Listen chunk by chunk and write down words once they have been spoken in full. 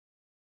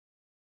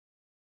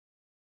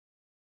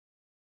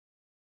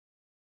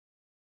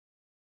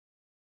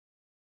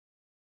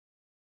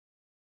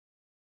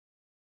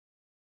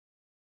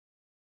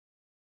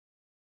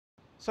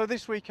So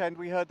this weekend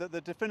we heard that the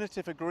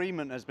definitive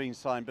agreement has been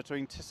signed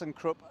between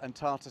ThyssenKrupp and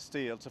Tata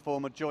Steel to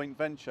form a joint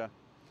venture.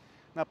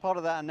 Now, part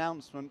of that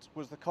announcement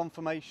was the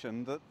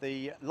confirmation that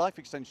the life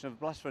extension of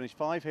Blast Furnace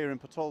 5 here in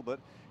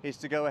Talbot is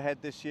to go ahead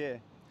this year.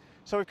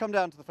 So we've come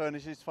down to the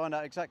furnaces to find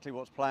out exactly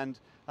what's planned,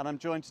 and I'm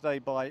joined today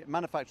by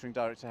Manufacturing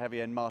Director Heavy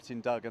End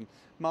Martyn Duggan.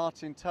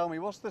 Martyn, tell me,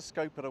 what's the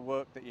scope of the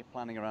work that you're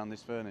planning around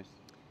this furnace?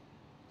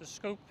 The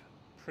scope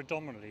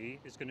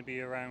predominantly is going to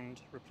be around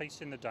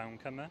replacing the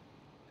downcomer,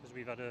 because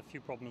we've had a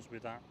few problems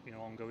with that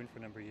ongoing for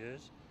a number of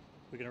years.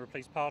 We're going to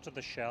replace part of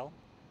the shell,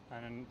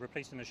 and then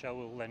replacing the shell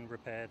will then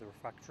repair the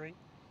refractory,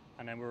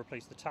 and then we'll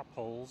replace the tap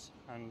holes,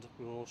 and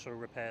we'll also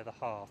repair the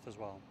hearth as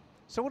well.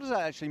 So what does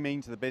that actually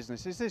mean to the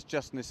business? Is this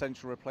just an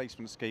essential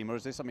replacement scheme, or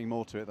is there something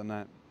more to it than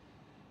that?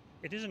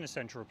 It is an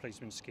essential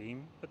replacement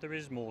scheme, but there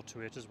is more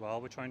to it as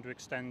well. We're trying to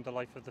extend the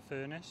life of the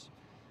furnace.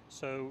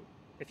 So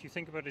if you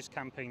think about its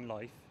campaign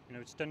life,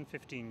 it's done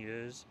 15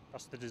 years,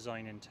 that's the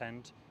design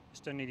intent. It's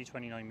done nearly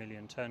 29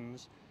 million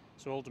tonnes,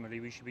 so ultimately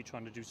we should be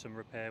trying to do some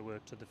repair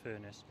work to the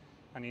furnace.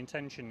 And the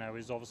intention now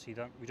is obviously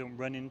that we don't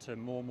run into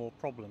more and more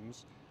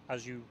problems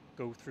as you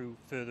go through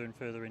further and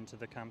further into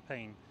the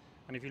campaign.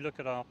 And if you look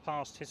at our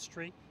past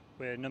history,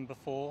 we're number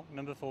four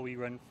we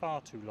run far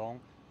too long,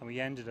 and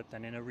we ended up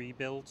then in a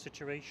rebuild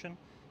situation.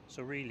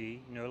 So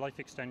really, life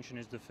extension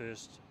is the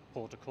first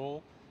port of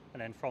call,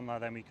 and then from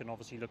that then we can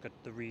obviously look at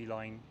the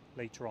reline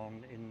later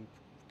on in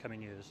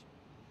coming years.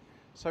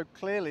 So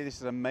clearly this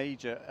is a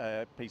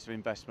major piece of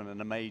investment and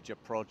a major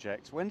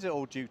project. When's it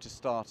all due to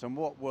start, and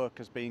what work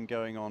has been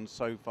going on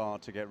so far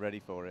to get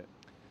ready for it?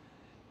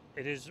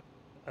 It is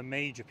a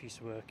major piece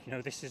of work.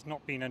 This has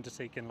not been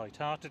undertaken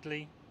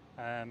lightheartedly,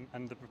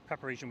 and the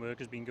preparation work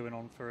has been going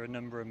on for a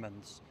number of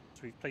months.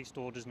 So we've placed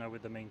orders now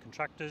with the main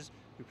contractors,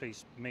 we've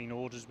placed main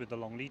orders with the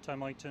long lead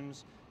time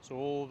items, so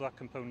all that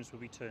components will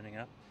be turning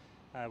up.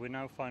 We're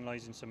now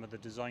finalising some of the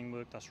design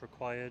work that's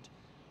required,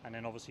 and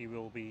then obviously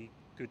we'll be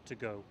good to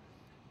go.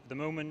 At the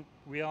moment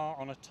we are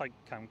on a tight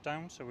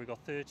countdown, so we've got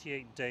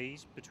 38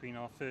 days between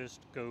our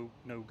first go,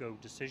 no-go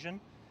decision,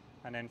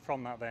 and then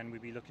from that then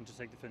we'll be looking to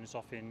take the furnace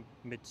off in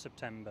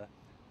mid-September,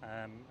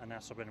 and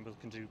that's when we'll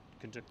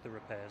conduct the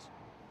repairs.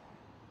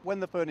 When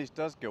the furnace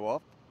does go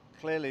off,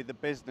 clearly the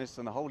business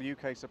and the whole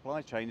UK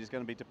supply chain is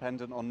going to be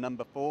dependent on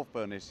number 4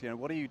 furnace.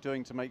 What are you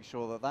doing to make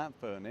sure that that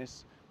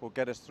furnace will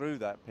get us through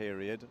that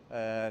period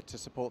to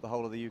support the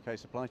whole of the UK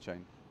supply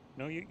chain?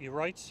 No, you're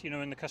right,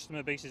 and the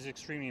customer base is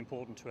extremely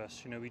important to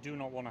us. We do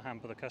not want to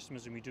hamper the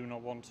customers, and we do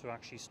not want to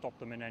actually stop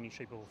them in any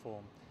shape or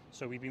form.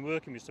 So we've been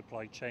working with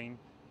supply chain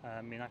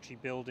in actually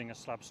building a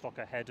slab stock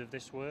ahead of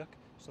this work,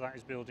 so that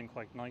is building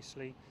quite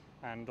nicely,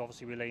 and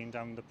obviously we're laying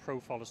down the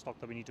profile of stock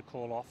that we need to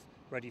call off,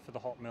 ready for the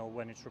hot mill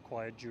when it's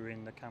required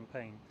during the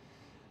campaign.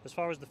 As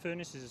far as the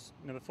furnaces,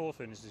 number 4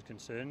 furnace is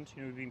concerned,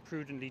 we've been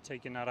prudently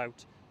taking that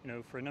out,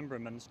 for a number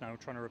of months now,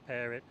 trying to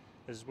repair it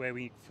as where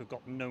we've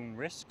got known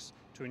risks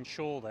to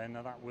ensure then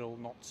that will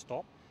not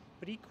stop.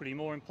 But equally,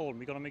 more important,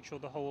 we've got to make sure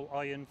the whole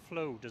iron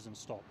flow doesn't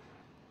stop.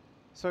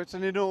 So it's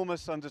an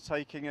enormous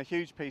undertaking, a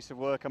huge piece of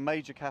work, a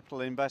major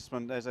capital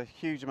investment. There's a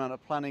huge amount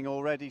of planning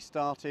already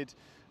started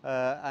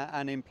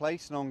and in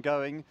place and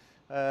ongoing.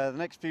 The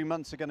next few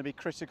months are going to be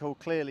critical,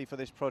 clearly, for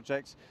this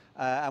project,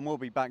 and we'll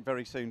be back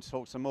very soon to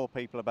talk to some more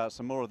people about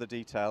some more of the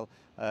detail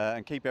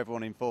and keep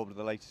everyone informed of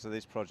the latest of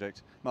this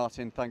project.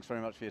 Martyn, thanks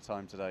very much for your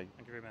time today.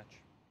 Thank you very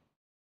much.